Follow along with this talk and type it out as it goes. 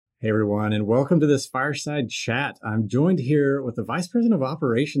Hey everyone, and welcome to this fireside chat. I'm joined here with the Vice President of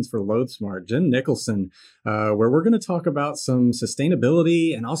Operations for LoadSmart, Jim Nicholson, where we're going to talk about some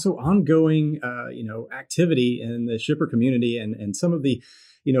sustainability and also ongoing, activity in the shipper community and some of the,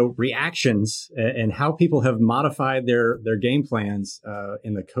 reactions and how people have modified their game plans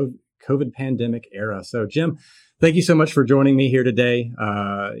in the COVID pandemic era. So, Jim, thank you so much for joining me here today.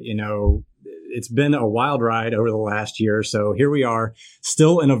 It's been a wild ride over the last year. So here we are,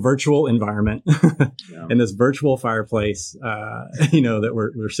 still in a virtual environment, in this virtual fireplace, that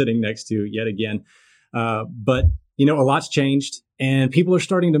we're sitting next to yet again. But a lot's changed and people are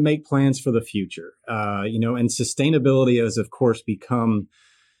starting to make plans for the future, and sustainability has, of course, become,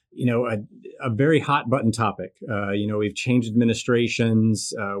 a very hot button topic. We've changed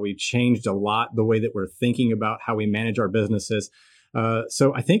administrations. We've changed a lot the way that we're thinking about how we manage our businesses.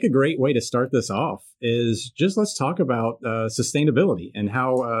 So I think a great way to start this off is just let's talk about sustainability and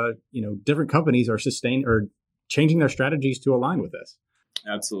how different companies are changing their strategies to align with this.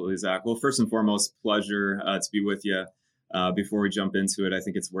 Absolutely, Zach. Well, first and foremost, pleasure to be with you. Before we jump into it, I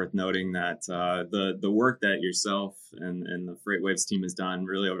think it's worth noting that the work that yourself and the FreightWaves team has done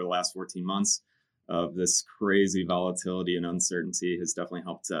really over the last 14 months of this crazy volatility and uncertainty has definitely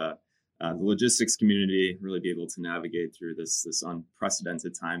helped the logistics community really be able to navigate through this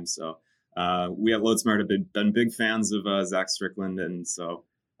unprecedented time. So we at LoadSmart have been big fans of Zach Strickland, and so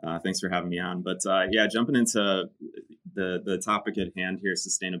thanks for having me on. But jumping into the topic at hand here,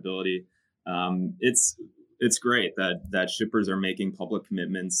 sustainability. It's great that shippers are making public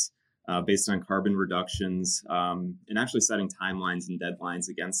commitments based on carbon reductions and actually setting timelines and deadlines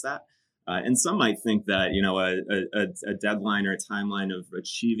against that. And some might think that, a deadline or a timeline of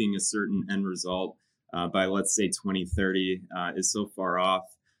achieving a certain end result by, let's say, 2030 is so far off.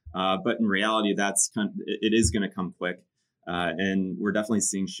 But in reality, it is going to come quick. And we're definitely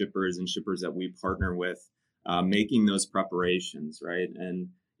seeing shippers that we partner with making those preparations, right? And,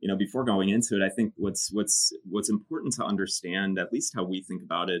 before going into it, I think what's important to understand, at least how we think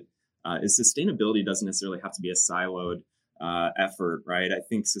about it, is sustainability doesn't necessarily have to be a siloed effort, right? I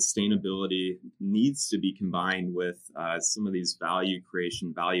think sustainability needs to be combined with some of these value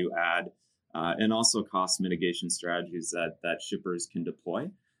creation, value add, and also cost mitigation strategies that shippers can deploy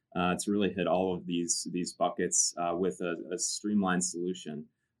to really hit all of these buckets with a streamlined solution.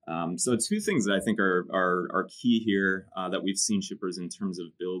 So two things that I think are key here that we've seen shippers in terms of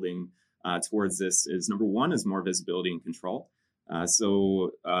building towards this is, number one, is more visibility and control.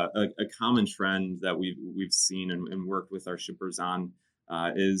 So a common trend that we've seen and worked with our shippers on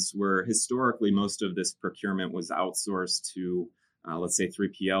is where historically most of this procurement was outsourced to, let's say,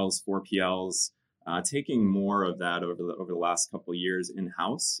 3PLs, 4PLs, taking more of that over the last couple of years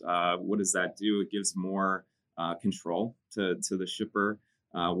in-house. What does that do? It gives more control to the shipper.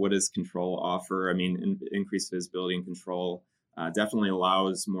 What does control offer? I mean, increased visibility and control definitely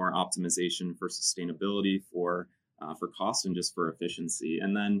allows more optimization for sustainability, for cost, and just for efficiency.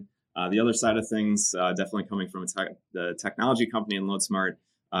 And then the other side of things, definitely coming from the technology company in LoadSmart,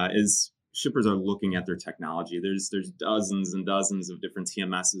 is shippers are looking at their technology. There's dozens and dozens of different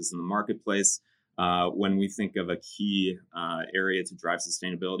TMSs in the marketplace. When we think of a key area to drive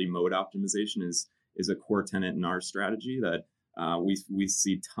sustainability, mode optimization is a core tenet in our strategy that we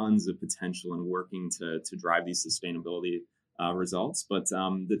see tons of potential in working to drive these sustainability results. But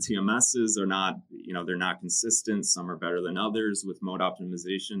the TMSs are not, they're not consistent. Some are better than others with mode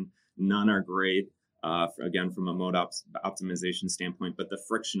optimization. None are great, again, from a mode optimization standpoint. But the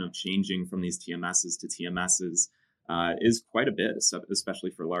friction of changing from these TMSs to TMSs is quite a bit,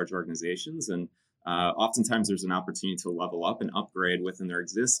 especially for large organizations. And oftentimes there's an opportunity to level up and upgrade within their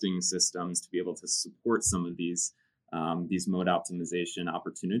existing systems to be able to support some of these mode optimization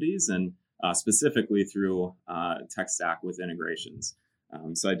opportunities, and specifically through tech stack with integrations.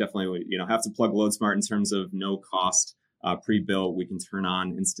 So I definitely have to plug LoadSmart in terms of no cost pre-built. We can turn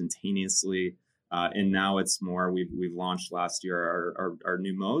on instantaneously, and now it's more. We've launched last year our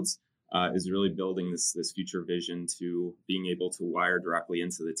new modes. Is really building this future vision to being able to wire directly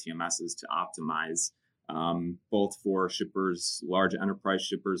into the TMSs to optimize both for shippers, large enterprise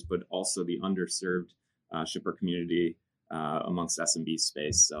shippers, but also the underserved shipper community amongst SMB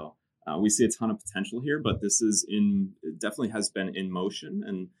space. So we see a ton of potential here, but this definitely has been in motion,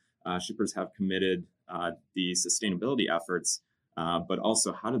 and shippers have committed the sustainability efforts, but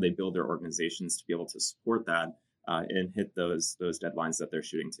also how do they build their organizations to be able to support that and hit those deadlines that they're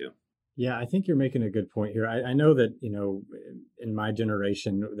shooting to. Yeah, I think you're making a good point here. I know that, in my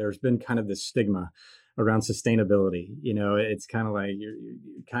generation, there's been kind of this stigma around sustainability. It's kind of like you're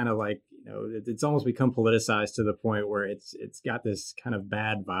kind of like, it's almost become politicized to the point where it's got this kind of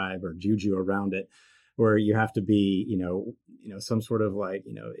bad vibe or juju around it, where you have to be, some sort of like,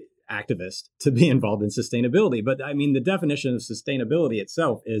 activist to be involved in sustainability. But I mean, the definition of sustainability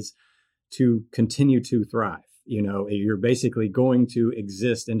itself is to continue to thrive. You're basically going to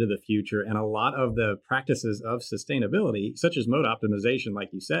exist into the future. And a lot of the practices of sustainability, such as mode optimization, like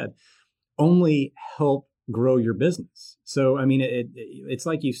you said, only help grow your business. So, I mean, it's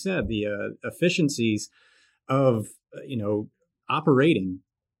like you said, the efficiencies of, operating.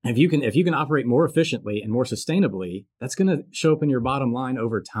 If you can operate more efficiently and more sustainably, that's going to show up in your bottom line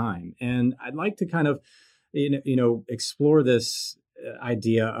over time. And I'd like to kind of, explore this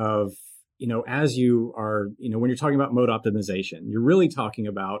idea of, as you are, when you're talking about mode optimization, you're really talking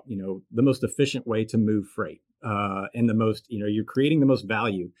about, the most efficient way to move freight, and the most, you're creating the most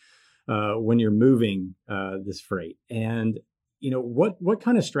value when you're moving this freight. And what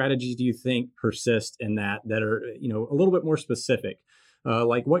kind of strategies do you think persist in that are a little bit more specific?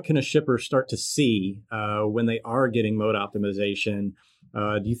 Like what can a shipper start to see when they are getting mode optimization?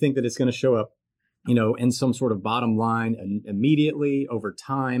 Do you think that it's going to show up, in some sort of bottom line immediately over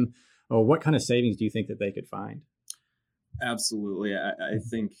time? What kind of savings do you think that they could find? Absolutely. I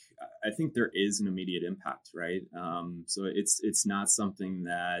think there is an immediate impact, right? So it's not something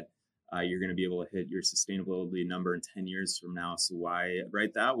that you're going to be able to hit your sustainability number in 10 years from now. So why,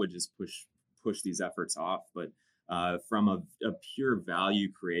 right? That would just push these efforts off. But from a pure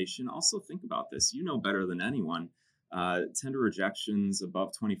value creation, also think about this. Better than anyone. Tender rejections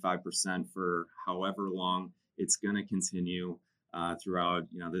above 25% for however long it's going to continue throughout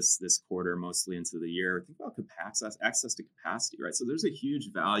this quarter, mostly into the year. Think about access to capacity, right? So there's a huge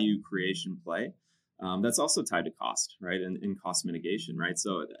value creation play. That's also tied to cost, right? And cost mitigation, right?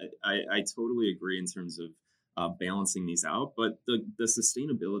 So I totally agree in terms of balancing these out, but the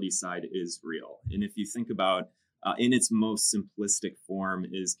sustainability side is real. And if you think about in its most simplistic form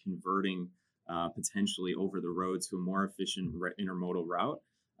is converting potentially over the road to a more efficient intermodal route,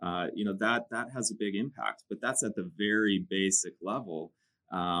 that has a big impact, but that's at the very basic level.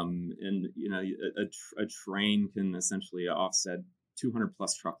 And a train can essentially offset 200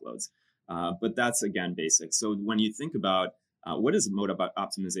 plus truckloads. But that's, again, basic. So when you think about what is mode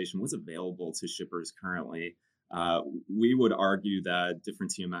optimization, what's available to shippers currently, we would argue that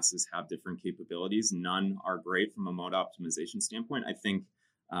different TMSs have different capabilities. None are great from a mode optimization standpoint. I think,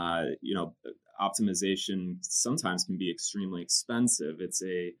 optimization sometimes can be extremely expensive. It's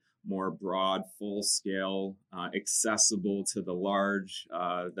a more broad, full scale, accessible to the large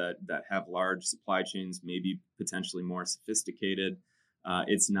that have large supply chains, maybe potentially more sophisticated.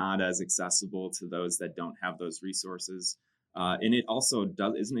 It's not as accessible to those that don't have those resources. And it also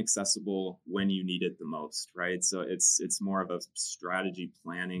isn't accessible when you need it the most, right? So it's more of a strategy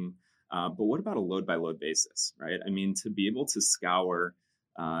planning. But what about a load by load basis, right? I mean, to be able to scour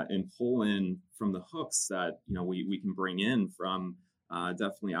and pull in from the hooks that we can bring in from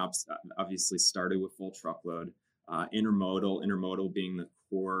definitely obviously started with full truckload, intermodal being the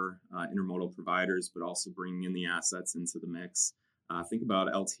core intermodal providers, but also bringing in the assets into the mix. Think about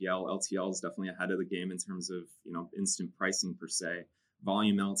LTL. LTL is definitely ahead of the game in terms of instant pricing per se.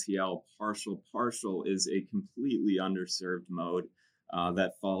 Volume LTL, partial is a completely underserved mode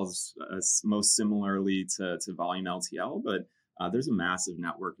that falls most similarly to volume LTL, but there's a massive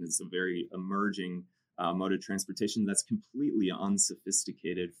network, and it's a very emerging mode of transportation that's completely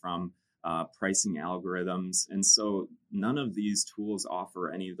unsophisticated from pricing algorithms, and so none of these tools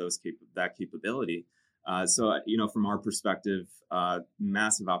offer any of that capability. So from our perspective,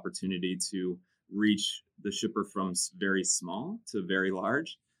 massive opportunity to reach the shipper from very small to very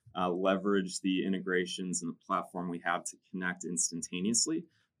large, leverage the integrations and the platform we have to connect instantaneously,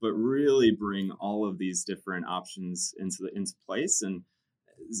 but really bring all of these different options into place. And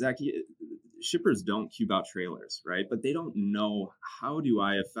Zach, shippers don't cube out trailers, right? But they don't know, how do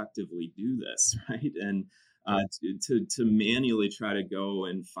I effectively do this, right? And to manually try to go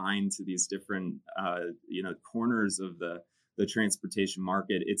and find to these different corners of the transportation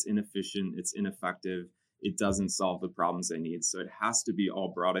market, it's inefficient, it's ineffective, it doesn't solve the problems they need. So it has to be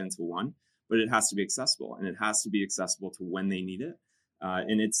all brought into one, but it has to be accessible, and it has to be accessible to when they need it.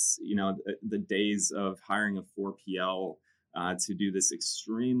 And it's the days of hiring a 4PL to do this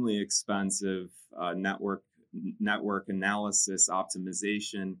extremely expensive network analysis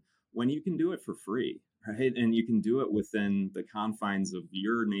optimization, when you can do it for free, right? And you can do it within the confines of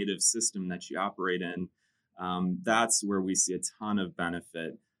your native system that you operate in. That's where we see a ton of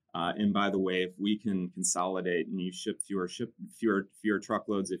benefit And by the way, if we can consolidate and you ship fewer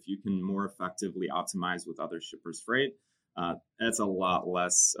truckloads, if you can more effectively optimize with other shippers' freight, that's a lot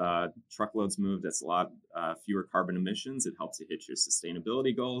less truckloads moved. That's a lot fewer carbon emissions. It helps you hit your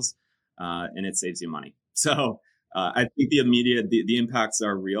sustainability goals, and it saves you money. So I think the impacts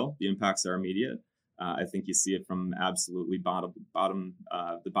are real. The impacts are immediate. I think you see it from absolutely the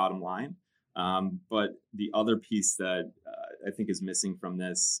bottom line. But the other piece that I think is missing from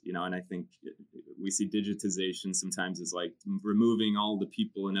this, and I think we see digitization sometimes is like removing all the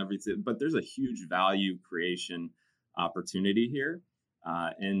people and everything, but there's a huge value creation opportunity here.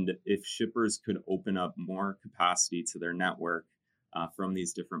 And if shippers could open up more capacity to their network from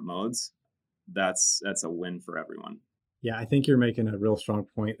these different modes, that's a win for everyone. Yeah, I think you're making a real strong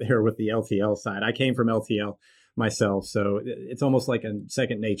point there with the LTL side. I came from LTL myself, so it's almost like a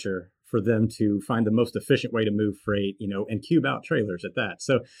second nature for them to find the most efficient way to move freight, and cube out trailers at that.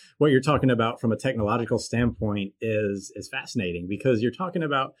 So what you're talking about from a technological standpoint is fascinating, because you're talking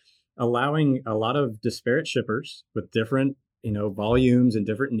about allowing a lot of disparate shippers with different, volumes and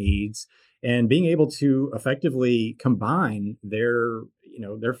different needs, and being able to effectively combine their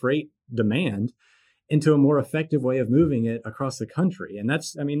freight demand into a more effective way of moving it across the country. And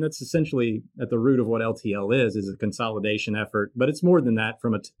that's essentially at the root of what LTL is a consolidation effort, but it's more than that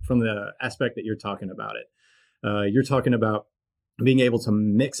from the aspect that you're talking about it. You're talking about being able to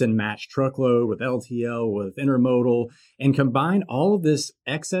mix and match truckload with LTL, with intermodal, and combine all of this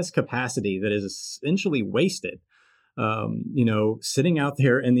excess capacity that is essentially wasted, sitting out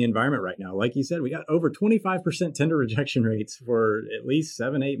there in the environment right now. Like you said, we got over 25% tender rejection rates for at least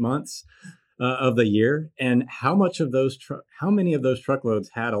 7-8 months of the year, and how many of those truckloads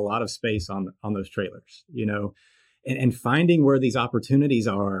had a lot of space on those trailers, and finding where these opportunities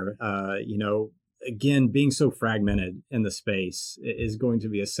are, again, being so fragmented in the space is going to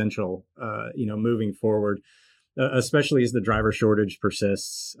be essential, moving forward, especially as the driver shortage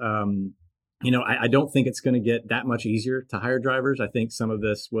persists. I don't think it's going to get that much easier to hire drivers. I think some of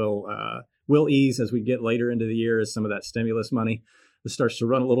this will ease as we get later into the year, as some of that stimulus money starts to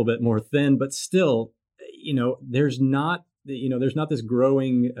run a little bit more thin. But still, there's not this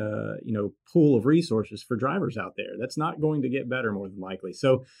growing, pool of resources for drivers out there. That's not going to get better, more than likely.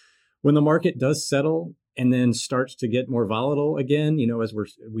 So when the market does settle and then starts to get more volatile again, as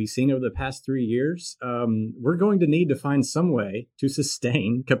we've seen over the past 3 years, we're going to need to find some way to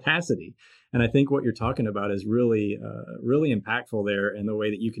sustain capacity. And I think what you're talking about is really, really impactful there in the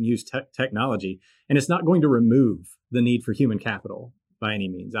way that you can use technology. And it's not going to remove the need for human capital by any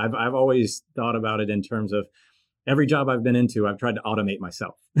means. I've always thought about it in terms of every job I've been into, I've tried to automate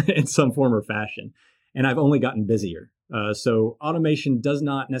myself in some form or fashion, and I've only gotten busier. So automation does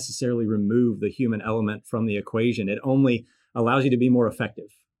not necessarily remove the human element from the equation. It only allows you to be more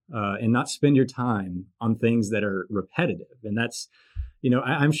effective and not spend your time on things that are repetitive. And that's,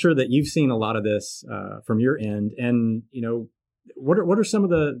 I'm sure that you've seen a lot of this from your end. And, what are some of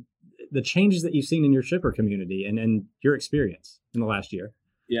the changes that you've seen in your shipper community and your experience in the last year?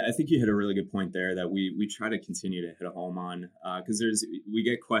 Yeah, I think you hit a really good point there that we try to continue to hit a home on, because we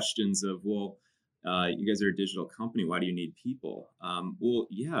get questions of, well, you guys are a digital company. Why do you need people? Well,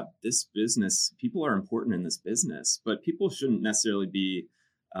 yeah, this business, people are important in this business, but people shouldn't necessarily be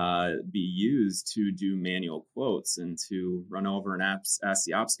used to do manual quotes and to run over and ask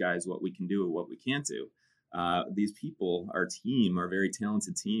the ops guys what we can do and what we can't do. These people, our team, our very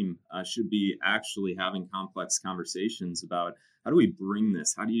talented team, should be actually having complex conversations about how do we bring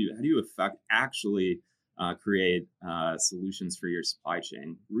this? How do you create solutions for your supply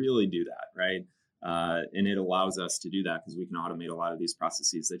chain? Really do that, right? And it allows us to do that because we can automate a lot of these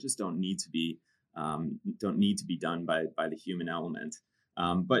processes that just don't need to be done by the human element.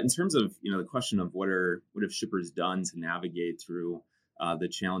 But in terms of the question of what have shippers done to navigate through the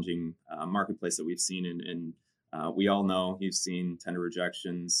challenging marketplace that we've seen, and we all know you've seen tender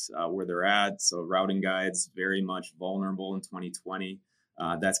rejections where they're at. So routing guides very much vulnerable in 2020.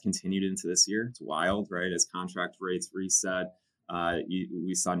 That's continued into this year. It's wild, right? As contract rates reset,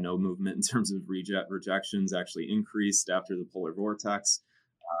 we saw no movement in terms of rejections, actually increased after the polar vortex,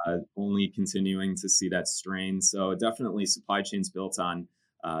 only continuing to see that strain. So definitely supply chains built on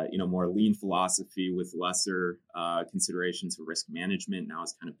more lean philosophy with lesser consideration to risk management now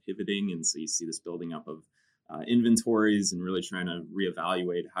is kind of pivoting. And so you see this building up of inventories and really trying to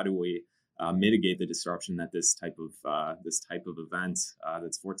reevaluate how do we mitigate the disruption that this type of event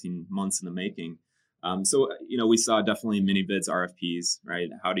that's 14 months in the making. So we saw definitely mini bids, RFPs, right?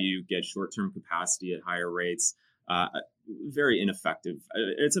 How do you get short-term capacity at higher rates? Very ineffective.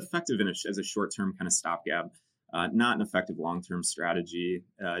 It's effective as a short-term kind of stopgap. not an effective long-term strategy.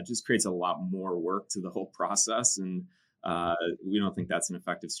 It just creates a lot more work to the whole process, and we don't think that's an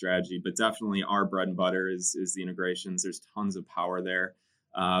effective strategy. But definitely, our bread and butter is the integrations. There's tons of power there.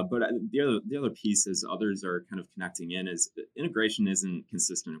 But the other piece, as others are kind of connecting in, is integration isn't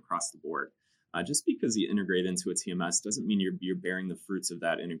consistent across the board. Just because you integrate into a TMS doesn't mean you're bearing the fruits of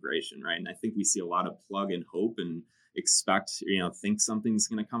that integration, right? And I think we see a lot of plug and hope and expect, think something's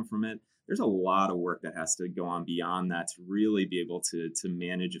going to come from it. There's a lot of work that has to go on beyond that to really be able to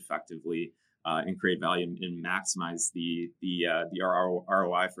manage effectively and create value and maximize the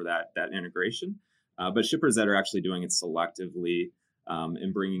ROI for that integration. But shippers that are actually doing it selectively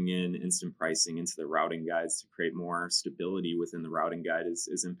and bringing in instant pricing into the routing guides to create more stability within the routing guide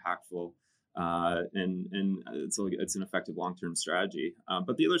is impactful. And it's an effective long-term strategy.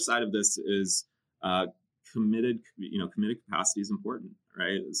 But the other side of this is committed capacity is important,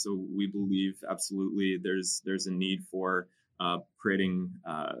 right? So we believe absolutely there's a need for creating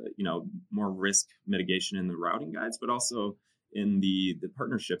more risk mitigation in the routing guides, but also in the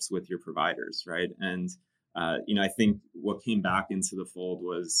partnerships with your providers, right? And I think what came back into the fold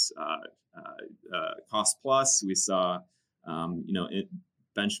was cost plus. We saw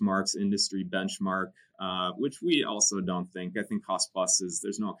benchmarks, industry benchmark, which we also don't think. I think cost plus is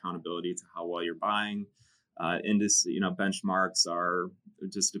there's no accountability to how well you're buying. Benchmarks are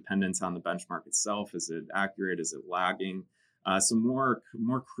just dependent on the benchmark itself. Is it accurate? Is it lagging? So more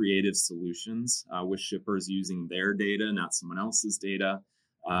creative solutions with shippers using their data, not someone else's data,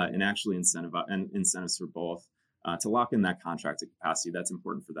 and actually incentives for both to lock in that contracted capacity. That's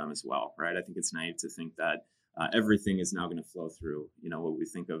important for them as well, right? I think it's naive to think that everything is now going to flow through, what we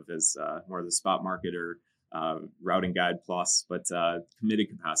think of as more of the spot market or routing guide plus, but committed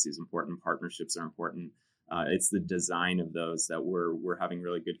capacity is important. Partnerships are important. It's the design of those that we're having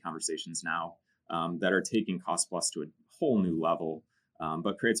really good conversations now that are taking cost plus to a whole new level,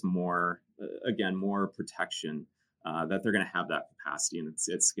 but creates more protection that they're going to have that capacity, and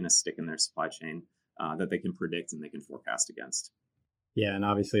it's going to stick in their supply chain that they can predict and they can forecast against. Yeah, and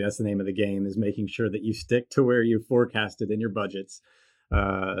obviously that's the name of the game, is making sure that you stick to where you forecasted in your budgets.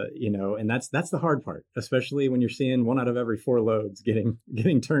 And that's the hard part, especially when you're seeing 1 out of every 4 loads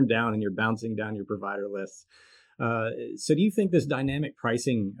getting turned down and you're bouncing down your provider lists. So do you think this dynamic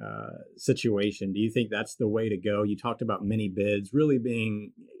pricing situation, do you think that's the way to go? You talked about mini bids really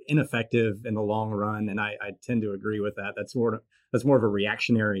being ineffective in the long run, and I tend to agree with that. That's more of a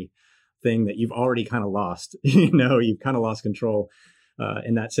reactionary thing that you've already kind of lost. You've kind of lost control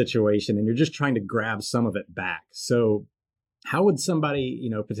in that situation, and you're just trying to grab some of it back. So how would somebody,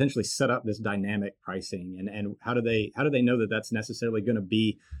 potentially set up this dynamic pricing, and how do they know that that's necessarily going to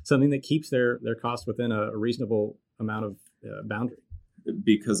be something that keeps their cost within a reasonable amount of boundary?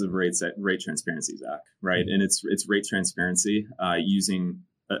 Because of rate transparency, Zach, right? And it's rate transparency using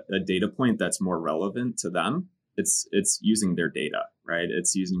a data point that's more relevant to them. It's using their data, right?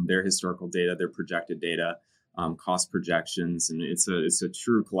 It's using their historical data, their projected data, cost projections, and it's a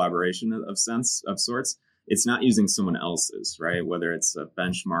true collaboration of sorts. It's not using someone else's, right? Whether it's a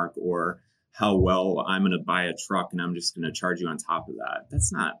benchmark or how well I'm going to buy a truck and I'm just going to charge you on top of that.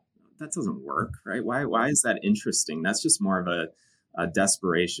 That doesn't work, right? Why is that interesting? That's just more of a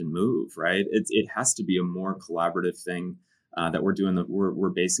desperation move, right? It has to be a more collaborative thing that we're doing. We're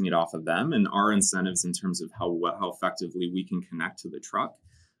basing it off of them and our incentives in terms of how effectively we can connect to the truck.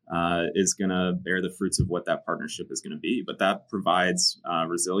 Is going to bear the fruits of what that partnership is going to be. But that provides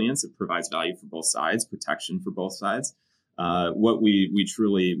resilience. It provides value for both sides, protection for both sides. What we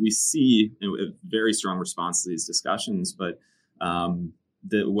see a very strong response to these discussions, but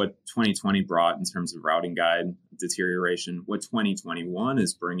what 2020 brought in terms of routing guide deterioration, what 2021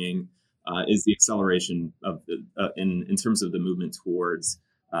 is bringing is the acceleration of in terms of the movement towards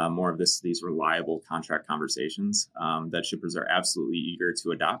more of these reliable contract conversations that shippers are absolutely eager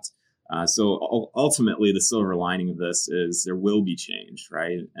to adopt. So ultimately, the silver lining of this is there will be change,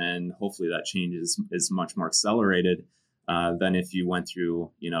 right? And hopefully that change is much more accelerated than if you went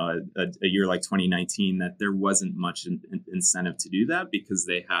through, a year like 2019, that there wasn't much incentive to do that because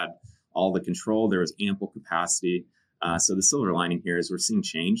they had all the control. There was ample capacity. So the silver lining here is we're seeing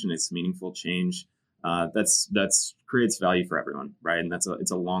change, and it's meaningful change. That's creates value for everyone, right? And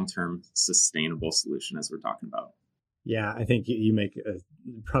it's a long-term sustainable solution, as we're talking about. Yeah, I think you make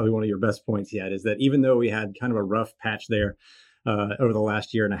probably one of your best points yet, is that even though we had kind of a rough patch there over the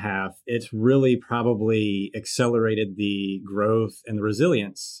last year and a half, it's really probably accelerated the growth and the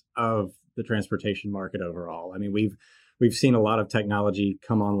resilience of the transportation market overall. I mean, we've seen a lot of technology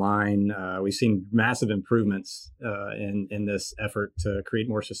come online. We've seen massive improvements in this effort to create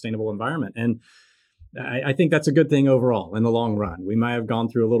more sustainable environment. And I think that's a good thing overall in the long run. We might have gone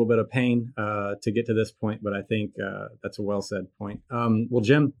through a little bit of pain to get to this point, but I think that's a well said point. Well,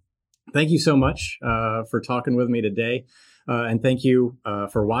 Jim, thank you so much for talking with me today. And thank you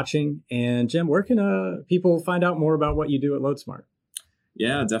for watching. And Jim, where can people find out more about what you do at LoadSmart?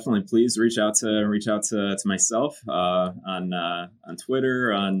 Yeah, definitely. Please reach out to myself on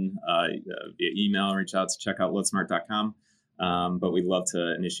Twitter, via email. Reach out to checkoutloadsmart.com. But we'd love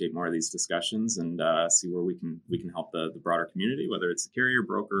to initiate more of these discussions and see where we can help the broader community, whether it's a carrier,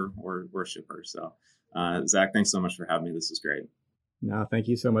 broker, or shipper. So, Zach, thanks so much for having me. This was great. No, thank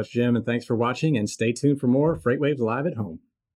you so much, Jim, and thanks for watching. And stay tuned for more FreightWaves Live at Home.